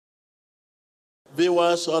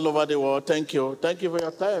Viewers all over the world, thank you. Thank you for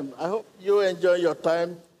your time. I hope you enjoy your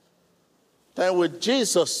time with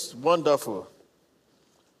Jesus. Wonderful.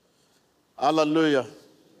 Hallelujah.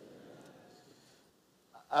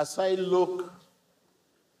 As I look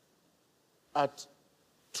at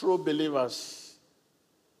true believers,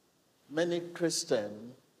 many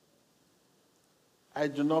Christians, I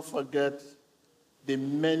do not forget the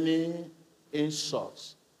many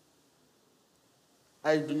insults.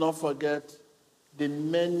 I do not forget the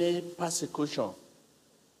many persecution.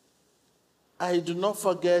 I do not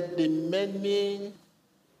forget the many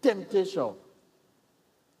temptation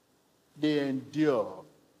they endure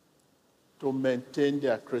to maintain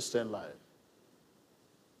their Christian life.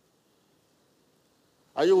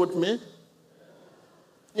 Are you with me?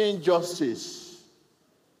 Injustice,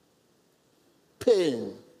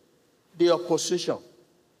 pain, the opposition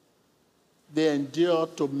they endure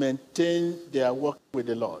to maintain their work with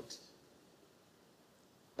the Lord.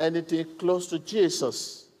 Anything close to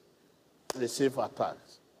Jesus, receive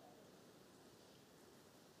attacks.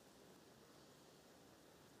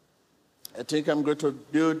 I think I'm going to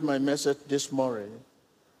build my message this morning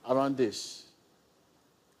around this.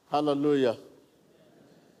 Hallelujah.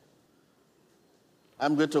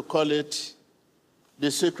 I'm going to call it the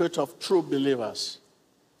secret of true believers,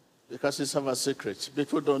 because it's our secret.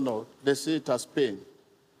 People don't know. They see it as pain.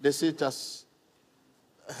 They see it as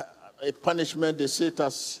a punishment. They see it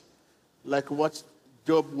as like what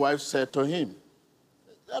Job's wife said to him.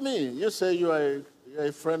 I mean, you say you are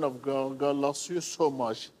a friend of God. God loves you so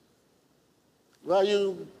much. Why are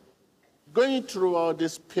you going through all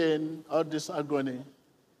this pain, all this agony?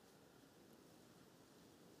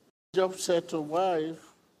 Job said to wife,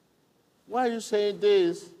 why are you saying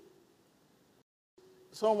this?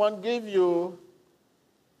 Someone gave you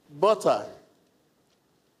butter,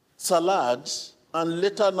 salad, and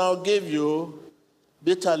later now gave you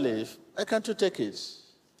bitter leaf. Why can't you take it?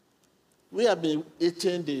 We have been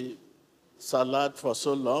eating the salad for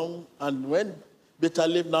so long, and when bitter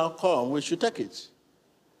leaf now comes, we should take it.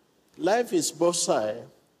 Life is both sides,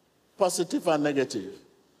 positive and negative.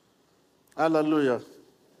 Hallelujah.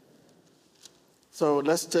 So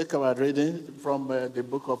let's take our reading from the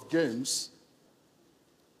book of James,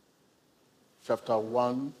 chapter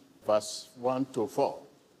 1, verse 1 to 4.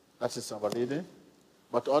 That is our reading.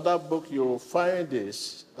 But other book you will find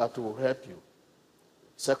this that will help you.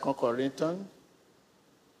 2 Corinthians,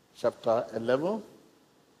 chapter 11.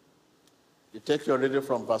 You take your reading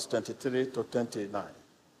from verse 23 to 29.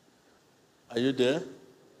 Are you there?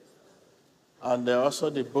 And also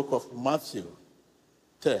the book of Matthew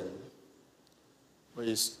 10, where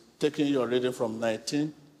he's taking your reading from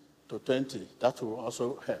 19 to 20. That will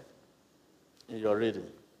also help in your reading.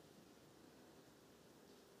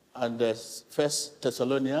 And the 1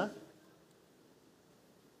 Thessalonians,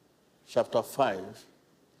 chapter 5,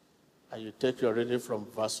 and you take your reading from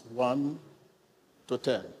verse 1 to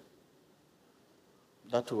 10.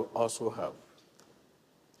 That will also help.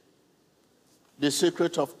 The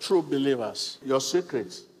secret of true believers, your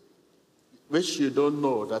secret, which you don't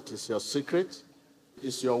know that is your secret,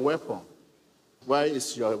 is your weapon. Why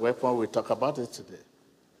is your weapon? We'll talk about it today.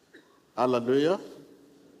 Hallelujah.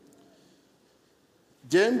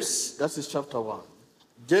 James, that is chapter 1.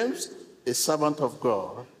 James, a servant of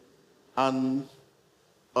God and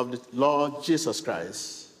of the Lord Jesus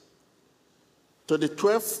Christ, to the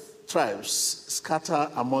 12 tribes scattered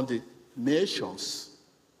among the nations,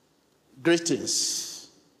 greetings,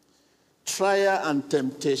 trial and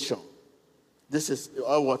temptation. This is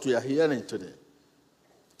all what we are hearing today.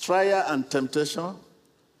 Trial and temptation,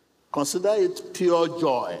 consider it pure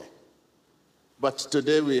joy. But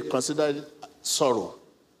today we consider it sorrow.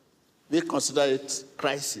 We consider it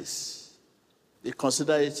crisis. We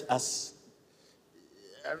consider it as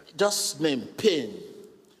just name pain.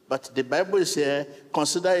 But the Bible is here,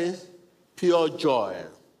 consider it pure joy.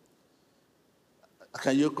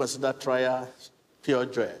 Can you consider trial pure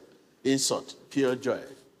joy? Insult, pure joy.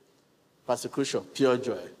 Persecution, pure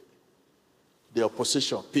joy. The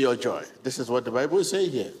opposition, pure joy. This is what the Bible is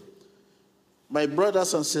saying here. My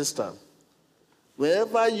brothers and sisters,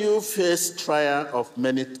 wherever you face trial of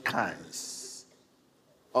many kinds,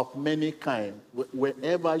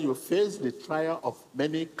 wherever you face the trial of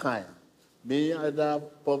many kinds, may either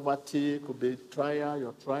poverty could be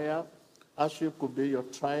your trial, hardship could be your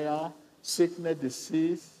trial, sickness,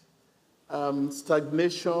 disease,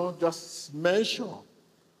 stagnation, just mention.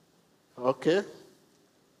 Okay?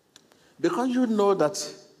 Because you know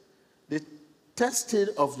that the testing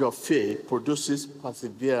of your faith produces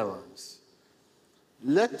perseverance.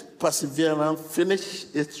 Let perseverance finish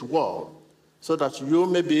its work so that you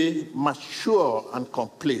may be mature and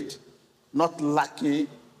complete, not lacking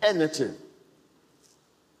anything.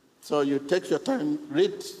 So you take your time,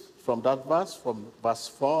 read from that verse, from verse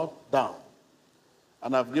 4 down.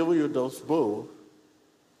 And I've given you those books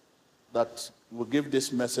that will give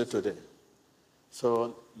this message today.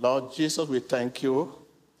 So, Lord Jesus, we thank you.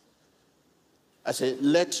 I say,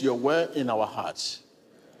 let your word in our hearts.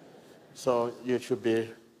 So you should be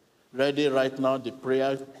ready right now. The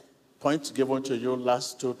prayer points given to you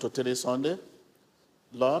last 2 to 3 Sundays.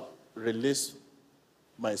 Lord, release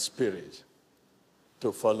my spirit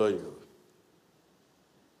to follow you.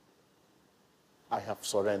 I have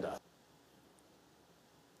surrendered.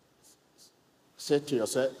 Say to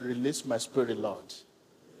yourself, release my spirit, Lord,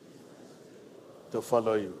 to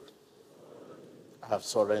follow you. I have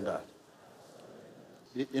surrendered.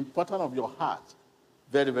 The importance of your heart,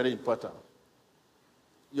 very, very important.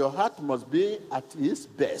 Your heart must be at its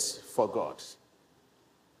best for God.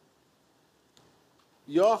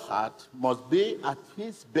 Your heart must be at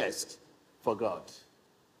its best for God.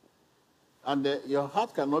 And your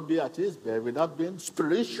heart cannot be at its best without being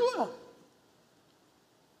spiritual.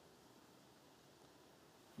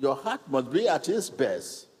 Your heart must be at its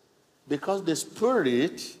best because the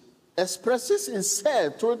Spirit expresses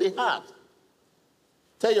itself through the heart.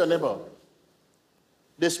 Tell your neighbor,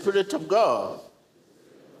 the Spirit of God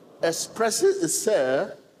expresses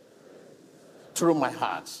itself through my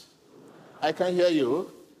heart. I can hear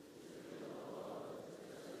you.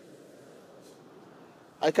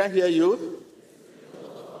 I can hear you.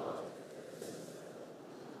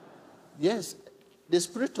 Yes, the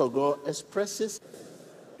Spirit of God expresses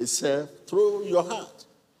itself through your heart.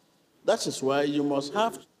 That is why you must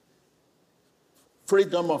have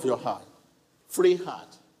freedom of your heart, free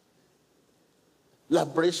heart,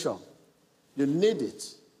 liberation. You need it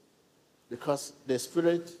because the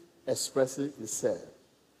Spirit expresses itself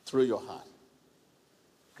through your heart.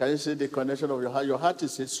 Can you see the connection of your heart? Your heart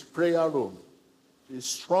is a prayer room, a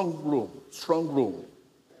strong room, strong room.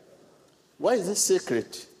 Why is it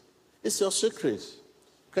secret? It's your secret.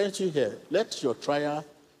 Can't you hear? Let your trial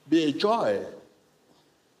be a joy.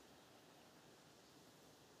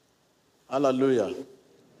 Hallelujah.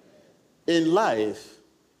 In life,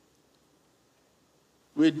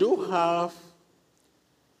 we do have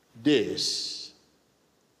days.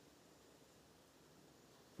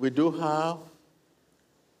 We do have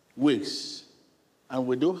weeks. And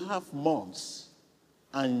we do have months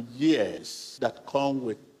and years that come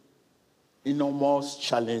with enormous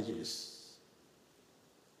challenges.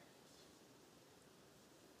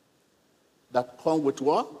 That come with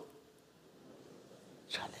what?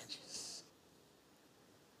 Challenges.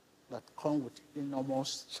 That come with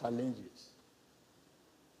enormous challenges.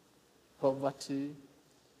 Poverty,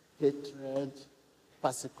 hatred,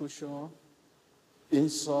 persecution,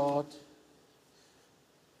 insult,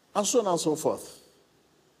 and so on and so forth.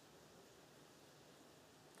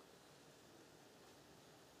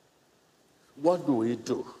 What do we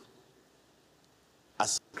do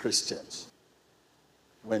as Christians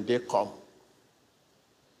when they come?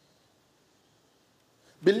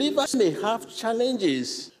 Believers may have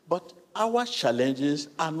challenges, but our challenges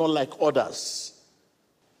are not like others.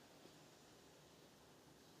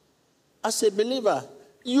 As a believer,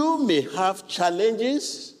 you may have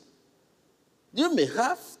challenges. You may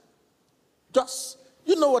have just,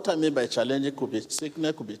 you know what I mean by challenge? It could be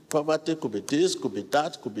sickness, could be poverty, could be this, could be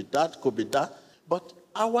that, could be that, could be that. But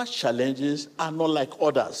our challenges are not like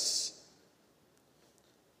others.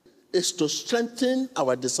 It's to strengthen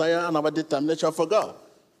our desire and our determination for God.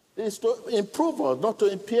 It's to improve us, not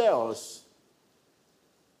to impair us.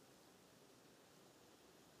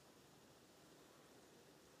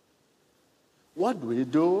 What do we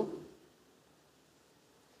do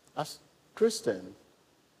as Christians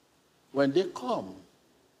when they come?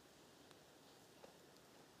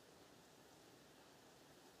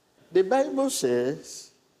 The Bible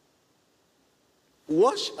says,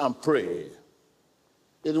 watch and pray.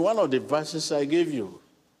 In one of the verses I gave you,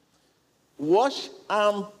 watch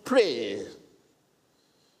and pray.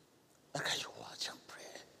 How can you watch and pray?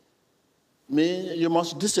 Mean you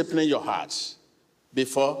must discipline your heart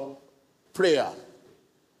before prayer.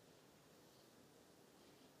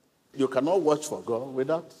 You cannot watch for God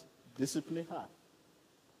without disciplining heart.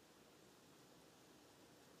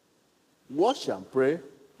 Watch and pray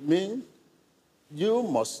means you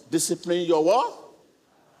must discipline your what?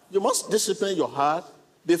 You must discipline your heart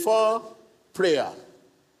before prayer.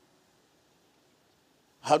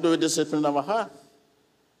 How do we discipline our heart?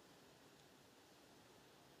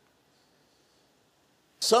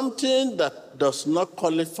 Something that does not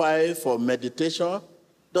qualify for meditation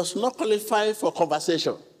does not qualify for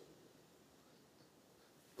conversation.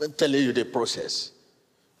 I'm telling you the process.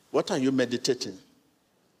 What are you meditating?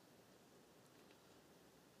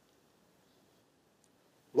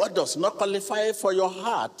 What does not qualify for your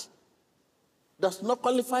heart does not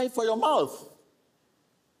qualify for your mouth.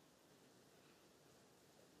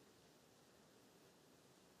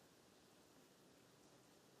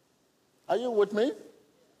 Are you with me?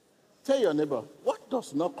 Tell your neighbor, what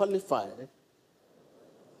does not qualify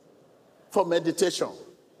for meditation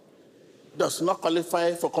does not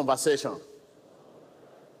qualify for conversation.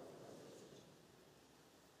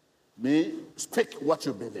 Me, speak what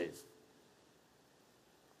you believe.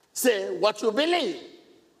 Say what you believe.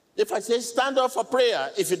 If I say stand up for prayer,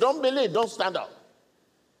 if you don't believe, don't stand up.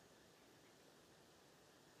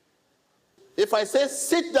 If I say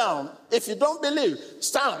sit down, if you don't believe,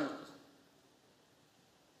 stand.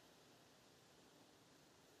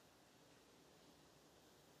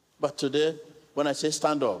 But today, when I say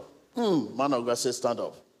stand up, man of God says stand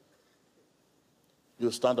up.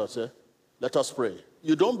 You stand up, say, let us pray.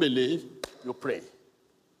 You don't believe, you pray.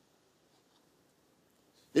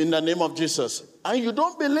 In the name of Jesus. And you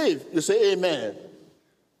don't believe, you say amen.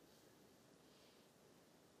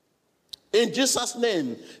 In Jesus'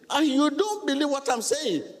 name. And you don't believe what I'm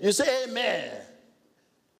saying, you say amen.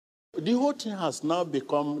 The whole thing has now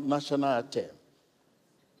become national anthem.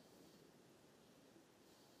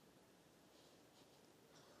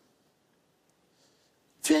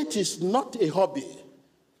 Faith is not a hobby.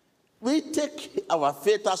 We take our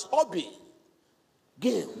faith as hobby.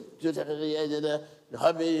 Game. The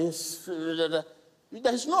hobby is...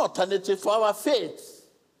 There is no alternative for our faith.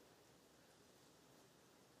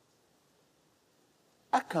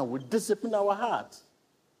 How can we discipline our heart?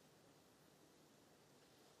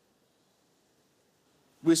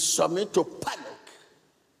 We submit to panic.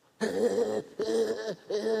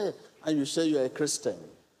 And you say you're a Christian.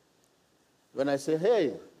 When I say,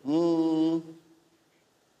 hey,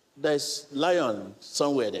 there's lion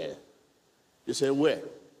somewhere there. You say, where?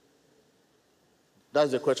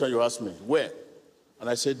 That's the question you ask me. Where? And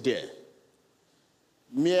I say, there.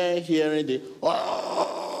 Mere hearing the,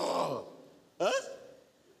 oh! Huh?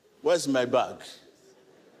 Where's my bag?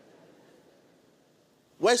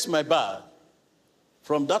 Where's my bag?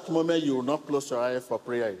 From that moment, you will not close your eyes for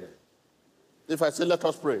prayer again. If I say, let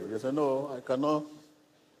us pray, you say, no, I cannot.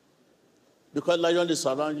 Because lion is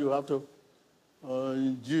around, you have to,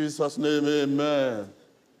 in Jesus' name, amen.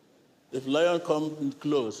 If lion comes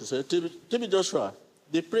close, you say, TB Joshua,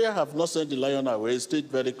 the prayer have not sent the lion away, it's still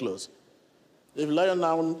very close. If lion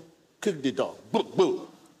now kick the door, boom, boom,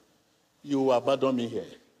 you will abandon me here.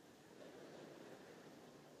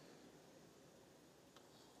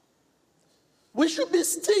 We should be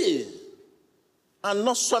still and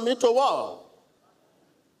not submit to war.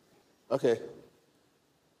 Okay.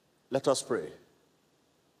 Let us pray.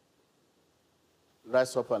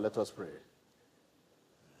 Rise up and let us pray.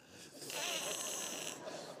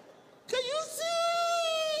 Can you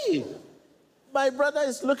see? My brother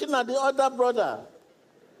is looking at the other brother.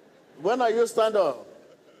 When are you stand up?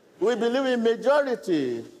 We believe in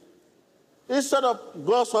majority instead of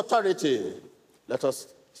God's authority. Let us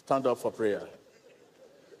stand up for prayer.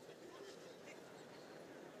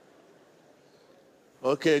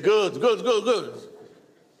 Okay, good.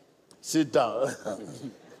 Sit down.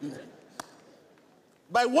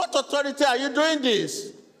 By what authority are you doing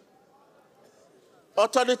this?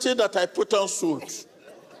 Authority that I put on suit.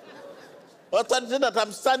 Authority that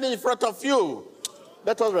I'm standing in front of you.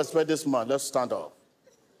 Let us respect this man. Let's stand up.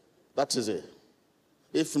 That is it.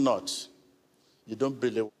 If not, you don't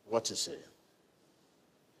believe what he says.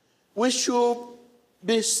 We should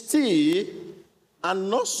be still and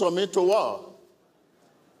not submit to what?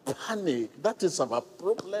 Panic. That is our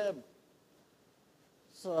problem.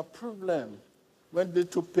 It's our problem. When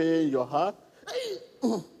did you pay your heart?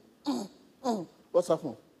 What's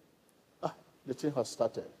happened? The thing has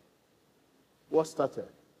started. What started?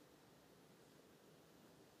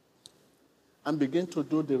 And begin to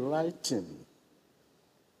do the right thing.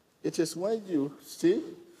 It is when you see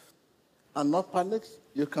and not panic,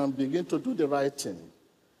 you can begin to do the right thing.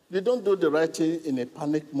 You don't do the right thing in a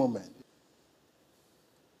panic moment.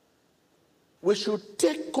 We should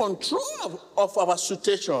take control of our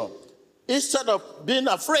situation instead of being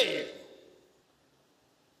afraid.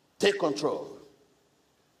 Take control.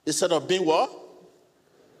 Instead of being what?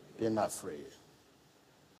 Being afraid.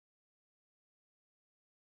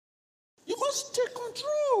 You must take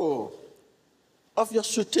control of your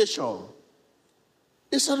situation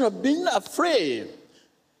instead of being afraid.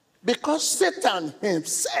 Because Satan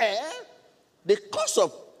himself, the cause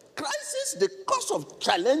of crisis, the cause of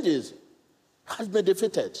challenges has been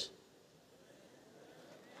defeated.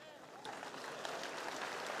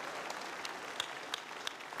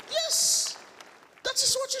 Yes, that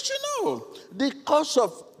is what you should know. The cause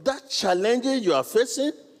of that challenges you are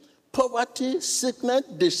facing, poverty, sickness,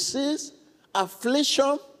 disease,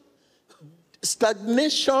 affliction,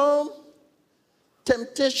 stagnation,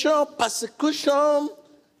 temptation, persecution,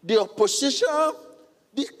 the opposition,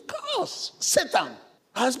 the cause, Satan,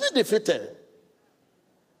 has been defeated.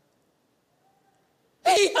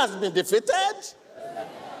 He has been defeated.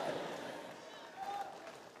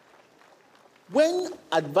 When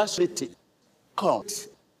adversity comes,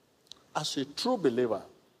 as a true believer,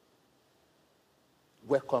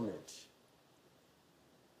 welcome it.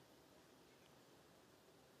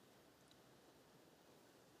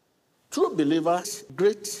 True believers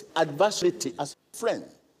greet adversity as a friend.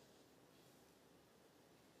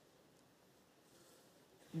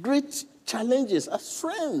 Greet challenges as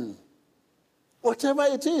friend. Whatever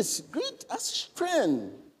it is, greet as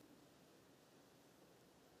friend.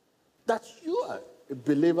 That you are a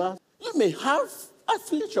believer. You may have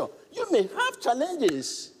affliction. You may have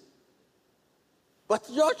challenges. But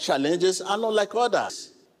your challenges are not like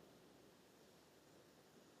others.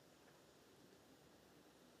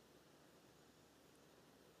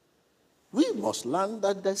 We must learn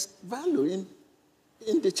that there's value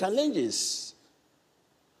in the challenges.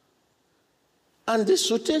 And the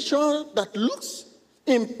situation that looks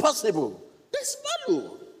impossible, there's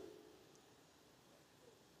value.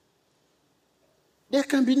 There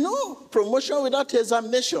can be no promotion without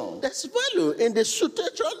examination. There's value in the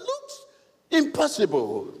situation that looks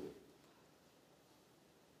impossible.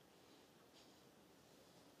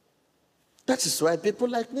 That is why people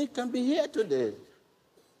like me can be here today.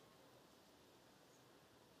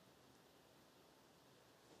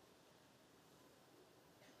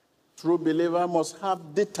 True believer must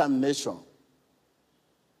have determination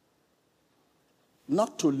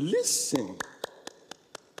not to listen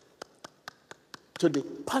to the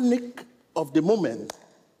panic of the moment.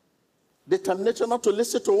 Determination not to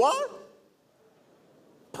listen to what?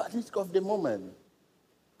 Panic of the moment.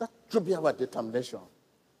 That should be our determination.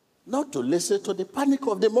 Not to listen to the panic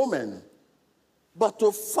of the moment, but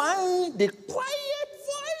to find the quiet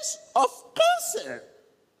voice of counsel.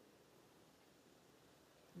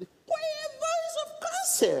 The quiet voice of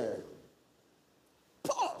counsel.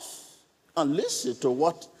 Pause and listen to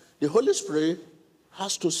what the Holy Spirit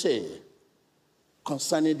has to say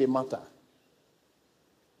concerning the matter.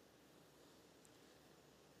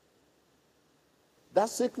 That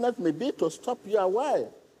sickness may be to stop you a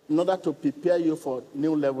while in order to prepare you for a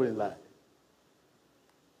new level in life.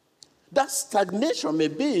 That stagnation may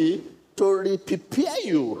be to prepare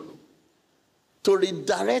you, to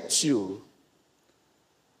redirect you,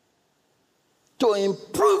 to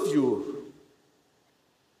improve you.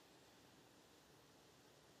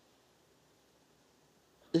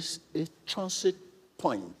 It's a transit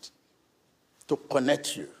point to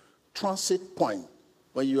connect you. Transit point.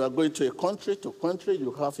 When you are going to a country to country,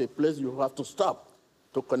 you have a place you have to stop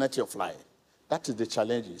to connect your flight. That is the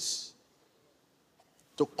challenges.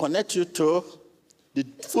 To connect you to the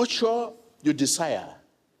future you desire.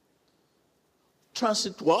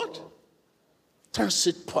 Transit what?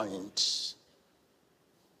 Transit point.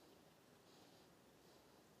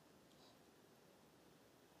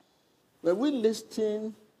 When we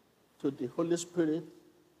listen to the Holy Spirit,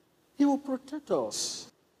 He will protect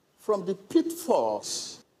us from the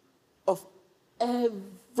pitfalls of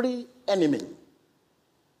every enemy.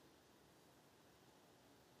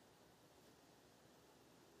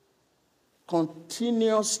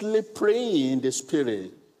 Continuously praying in the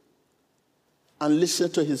Spirit and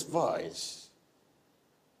listen to His voice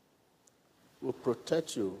will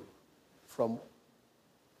protect you from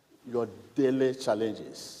your daily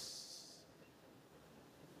challenges.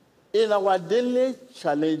 In our daily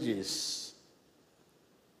challenges,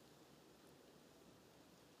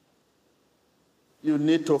 you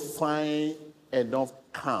need to find enough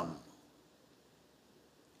calm.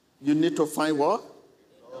 You need to find what?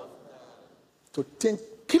 To think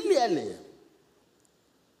clearly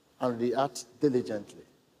and react diligently.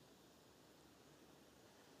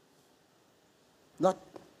 Not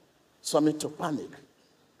submit to panic.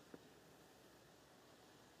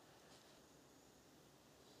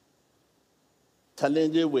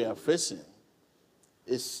 Challenges we are facing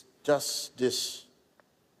is just this.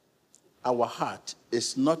 Our heart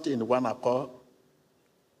is not in one accord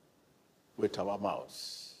with our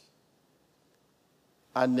mouths.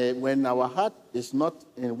 And when our heart is not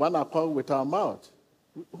in one accord with our mouth,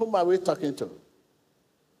 whom are we talking to?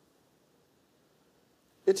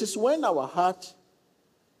 It is when our heart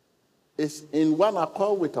is in one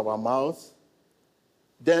accord with our mouth,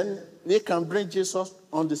 then we can bring Jesus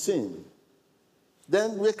on the scene.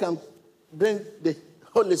 Then we can bring the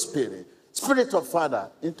Holy Spirit, Spirit of Father,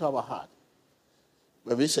 into our heart.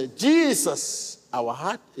 When we say Jesus, our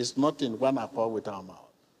heart is not in one accord with our mouth.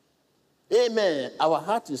 Amen. Our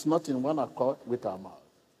heart is not in one accord with our mouth.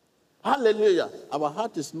 Hallelujah. Our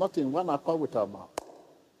heart is not in one accord with our mouth.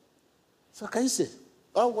 So can you say,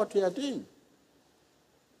 all what we are doing?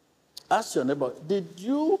 Ask your neighbor, did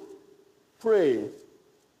you pray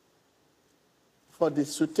for the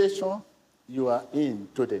situation you are in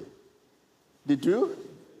today? Did you?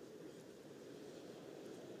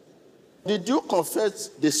 Did you confess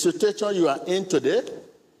the situation you are in today?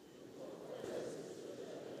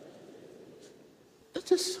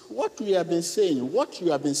 That is what we have been saying. What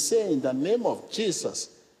you have been saying in the name of Jesus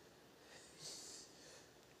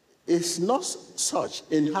is not such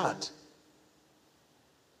in heart.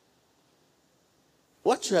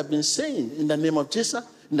 What you have been saying in the name of Jesus,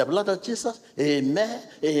 in the blood of Jesus, amen,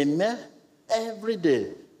 amen, every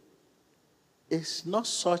day is not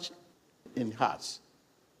such in hearts.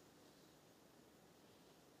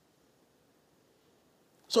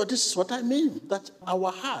 So this is what I mean, that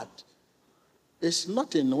our heart is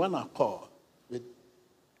not in one accord with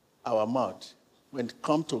our mouth when it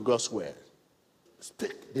comes to God's word.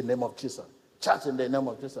 Speak the name of Jesus. Chant in the name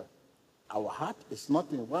of Jesus. Our heart is not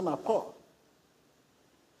in one accord.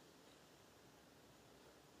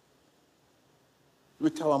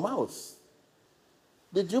 With our mouth.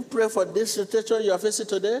 Did you pray for this situation you are facing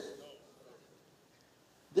today?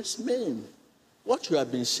 This means what you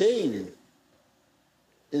have been saying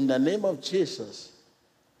in the name of Jesus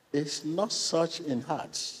is not such in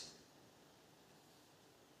hearts.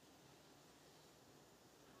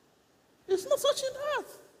 It's not such in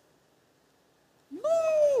hearts.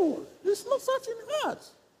 No, it's not such in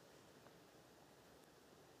hearts.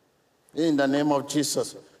 In the name of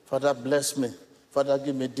Jesus, Father, bless me. Father,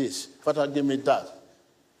 give me this. Father, give me that.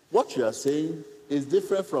 What you are saying is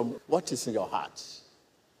different from what is in your heart.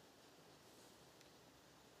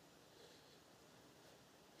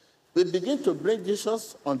 We begin to bring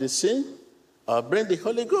Jesus on the scene, or bring the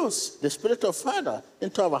Holy Ghost, the Spirit of Father,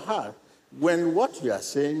 into our heart when what we are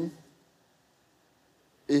saying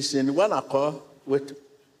is in one accord with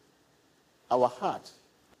our heart.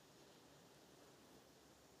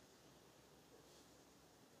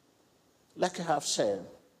 Like I have said,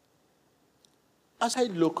 as I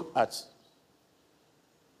look at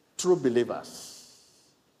true believers,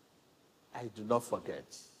 I do not forget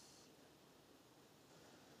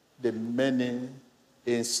the many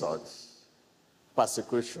insults,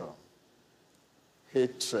 persecution,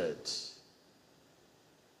 hatred,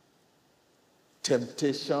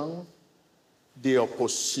 temptation, the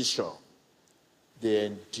opposition they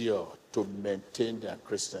endure to maintain their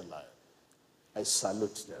Christian life. I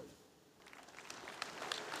salute them.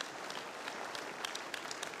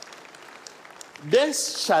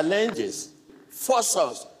 These challenges force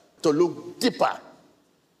us to look deeper.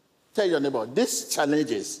 Tell your neighbor, these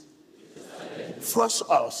challenges force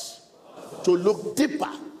us to look deeper.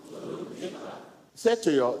 Say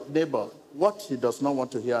to your neighbor what he does not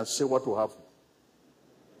want to hear and see what will happen.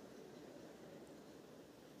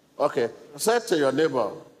 Okay, say to your neighbor,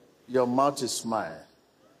 your mouth is mine.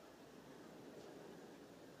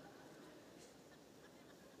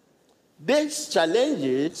 These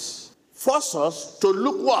challenges force us to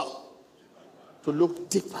look what? To look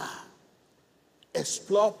deeper.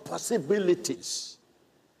 Explore possibilities.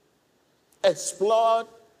 Explore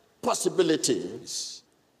possibilities.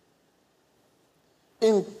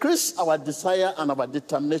 Increase our desire and our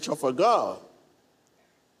determination for God.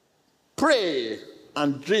 Pray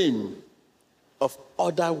and dream of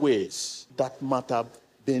other ways that might have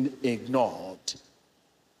been ignored.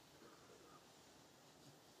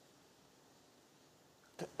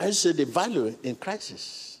 I say the value in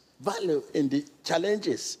crisis, value in the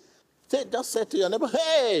challenges. Just say to your neighbor,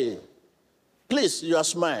 hey, please, you are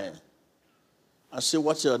smiling. And see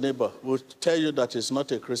what your neighbor will tell you that he's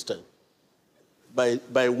not a Christian.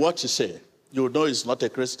 By what you say, you know he's not a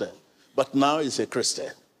Christian. But now he's a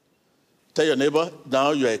Christian. Tell your neighbor,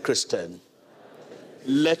 now you're a Christian.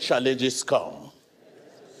 Let challenges come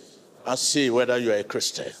and see whether you're a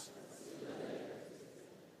Christian.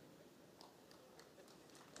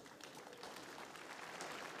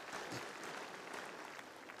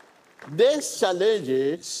 These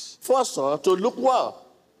challenges force us to look what?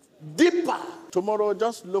 Deeper. Tomorrow,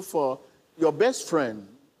 just look for your best friend.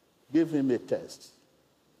 Give him a test.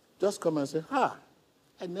 Just come and say, I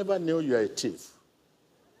never knew you are a thief.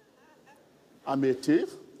 I'm a thief.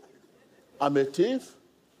 I'm a thief.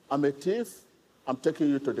 I'm a thief. I'm taking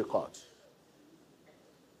you to the court.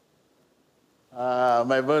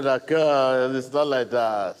 My brother, God, it's not like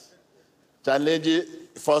that. Challenge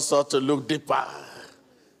forced us to look deeper.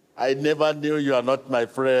 I never knew you are not my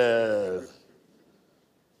friend.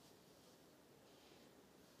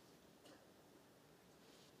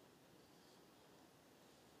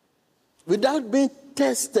 Without being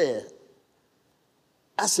tested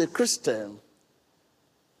as a Christian,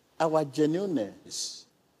 our genuineness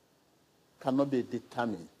cannot be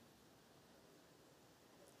determined.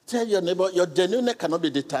 Tell your neighbor, your genuineness cannot be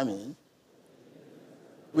determined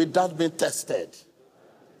without being tested.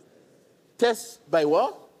 Test by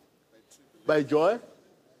what? By joy?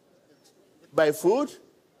 By food?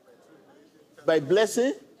 By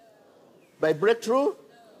blessing? By breakthrough?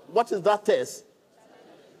 What is that test?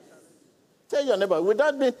 Tell your neighbor,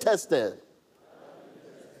 without being tested,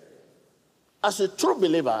 as a true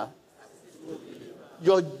believer,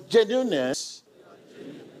 your genuineness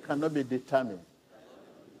cannot be determined.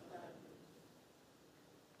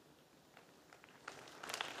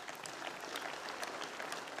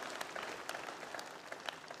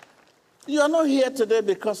 You are not here today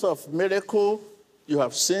because of miracle you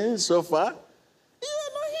have seen so far. You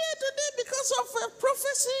are not here today because of a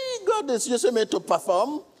prophecy God is using me to perform.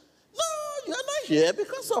 No, you are not here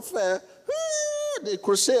because of the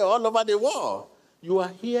crusade all over the world. You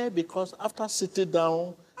are here because after sitting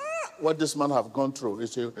down, what this man have gone through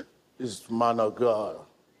is man of God.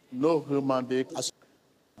 No human being has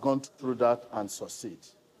gone through that and succeed.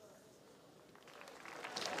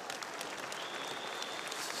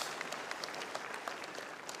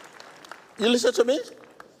 You listen to me?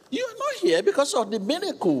 You are not here because of the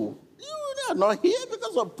miracle. You are not here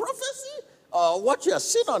because of prophecy or what you have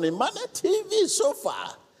seen on Emmanuel TV so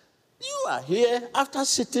far. You are here after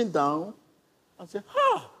sitting down and saying,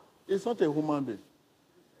 it's not a human being.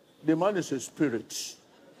 The man is a spirit.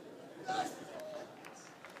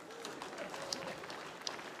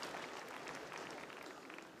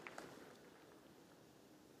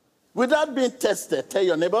 Without being tested, tell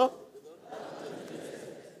your neighbor,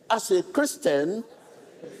 as a Christian,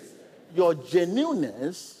 your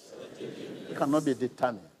genuineness cannot be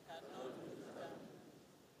determined.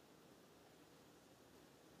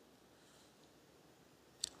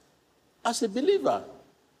 As a believer,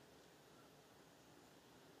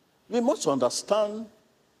 we must understand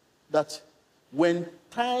that when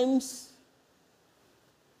times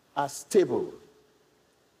are stable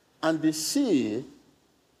and the sea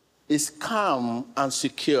is calm and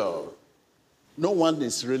secure, no one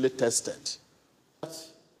is really tested. But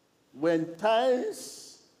when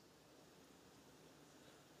times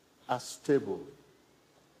are stable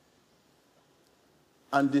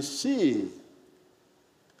and the sea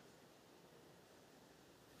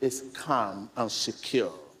is calm and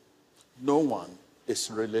secure, no one is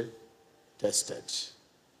really tested.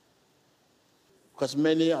 Because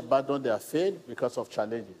many abandon their faith because of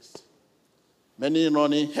challenges. Many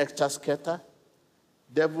running hectare-scatter.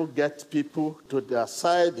 Devil gets people to their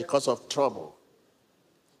side because of trouble.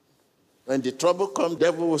 When the trouble comes,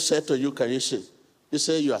 devil will say to you, can you see? You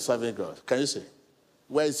say you are serving God. Can you see?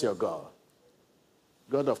 Where is your God?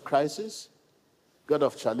 God of crisis? God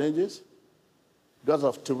of challenges? God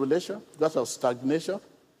of tribulation? God of stagnation?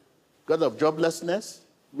 God of joblessness?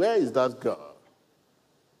 Where is that God?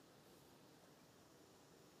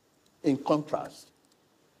 In contrast,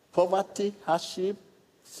 poverty, hardship,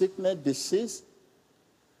 sickness, disease,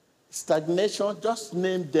 stagnation, just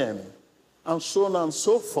name them, and so on and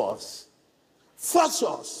so forth, force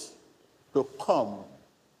us to come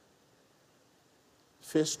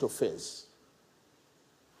face to face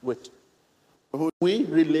with who we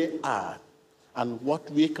really are and what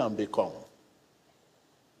we can become.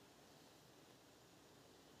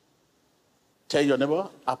 Tell your neighbor,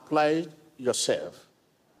 apply yourself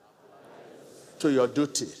to your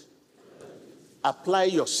duty. Apply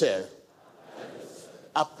yourself.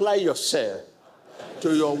 Apply yourself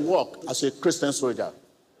to your work as a Christian soldier.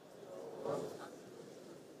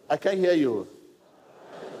 I can't hear you.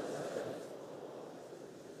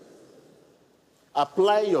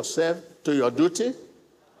 Apply yourself to your duty.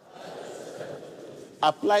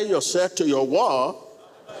 Apply yourself to your war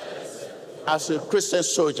as a Christian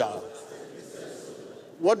soldier.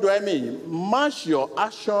 What do I mean? Match your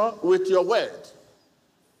action with your word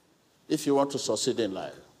if you want to succeed in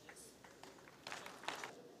life.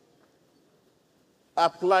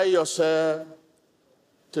 Apply yourself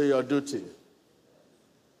to your duty.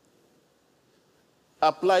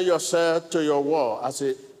 Apply yourself to your war as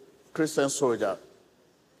a Christian soldier.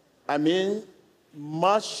 I mean,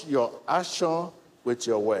 Match your action with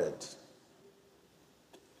your word.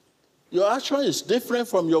 Your action is different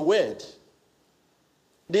from your word.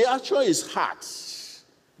 The action is heart.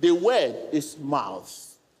 The word is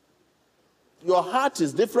mouth. Your heart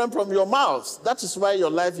is different from your mouth. That is why your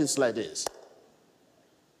life is like this.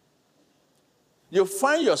 You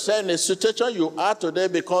find yourself in a situation you are today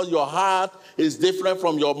because your heart is different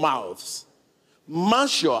from your mouth.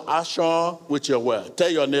 Match your action with your word. Tell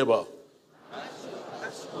your neighbor.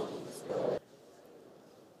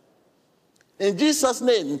 In Jesus'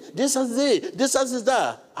 name, this is it, this is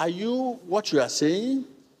that. Are you what you are saying?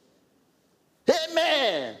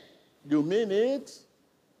 Amen. You mean it?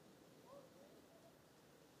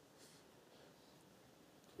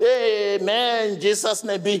 Amen. Jesus'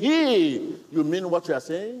 name, be healed. You mean what you are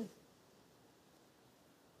saying?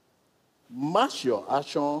 Match your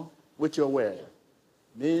action with your word.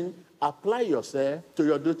 Mean apply yourself to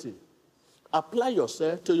your duty. Apply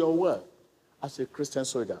yourself to your word as a Christian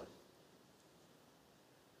soldier.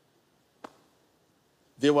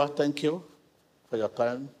 Viewer, thank you for your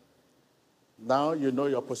time. Now you know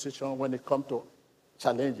your position when it comes to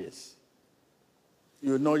challenges.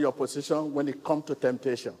 You know your position when it comes to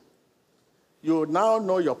temptation. You now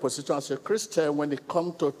know your position as a Christian when it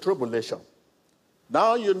comes to tribulation.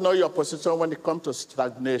 Now you know your position when it comes to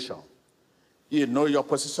stagnation. You know your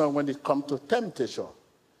position when it comes to temptation.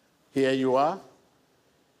 Here you are.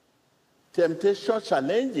 Temptation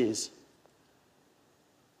challenges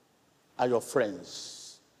are your friends.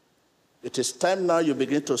 It is time now you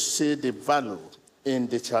begin to see the value in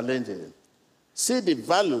the challenges. See the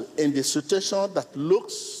value in the situation that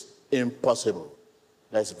looks impossible.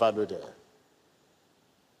 There's value there.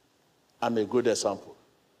 I'm a good example.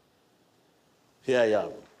 Here I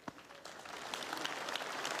am.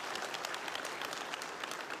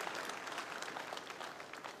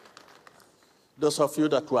 Those of you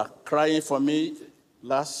that were crying for me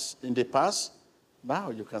in the past,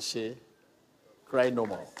 now you can say, cry no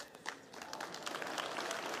more.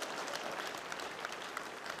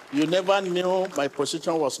 You never knew my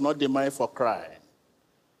position was not the mind for crying.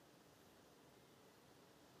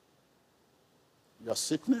 Your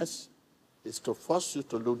sickness is to force you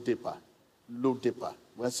to look deeper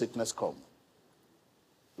when sickness comes.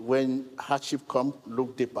 When hardship comes,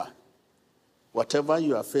 look deeper. Whatever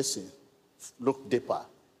you are facing, look deeper.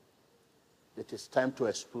 It is time to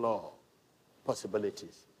explore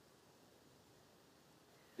possibilities.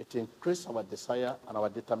 It increases our desire and our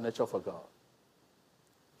determination for God.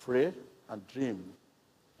 Pray and dream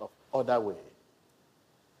of other way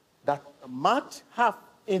that might have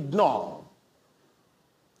ignored.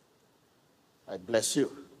 I bless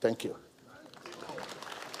you. Thank you.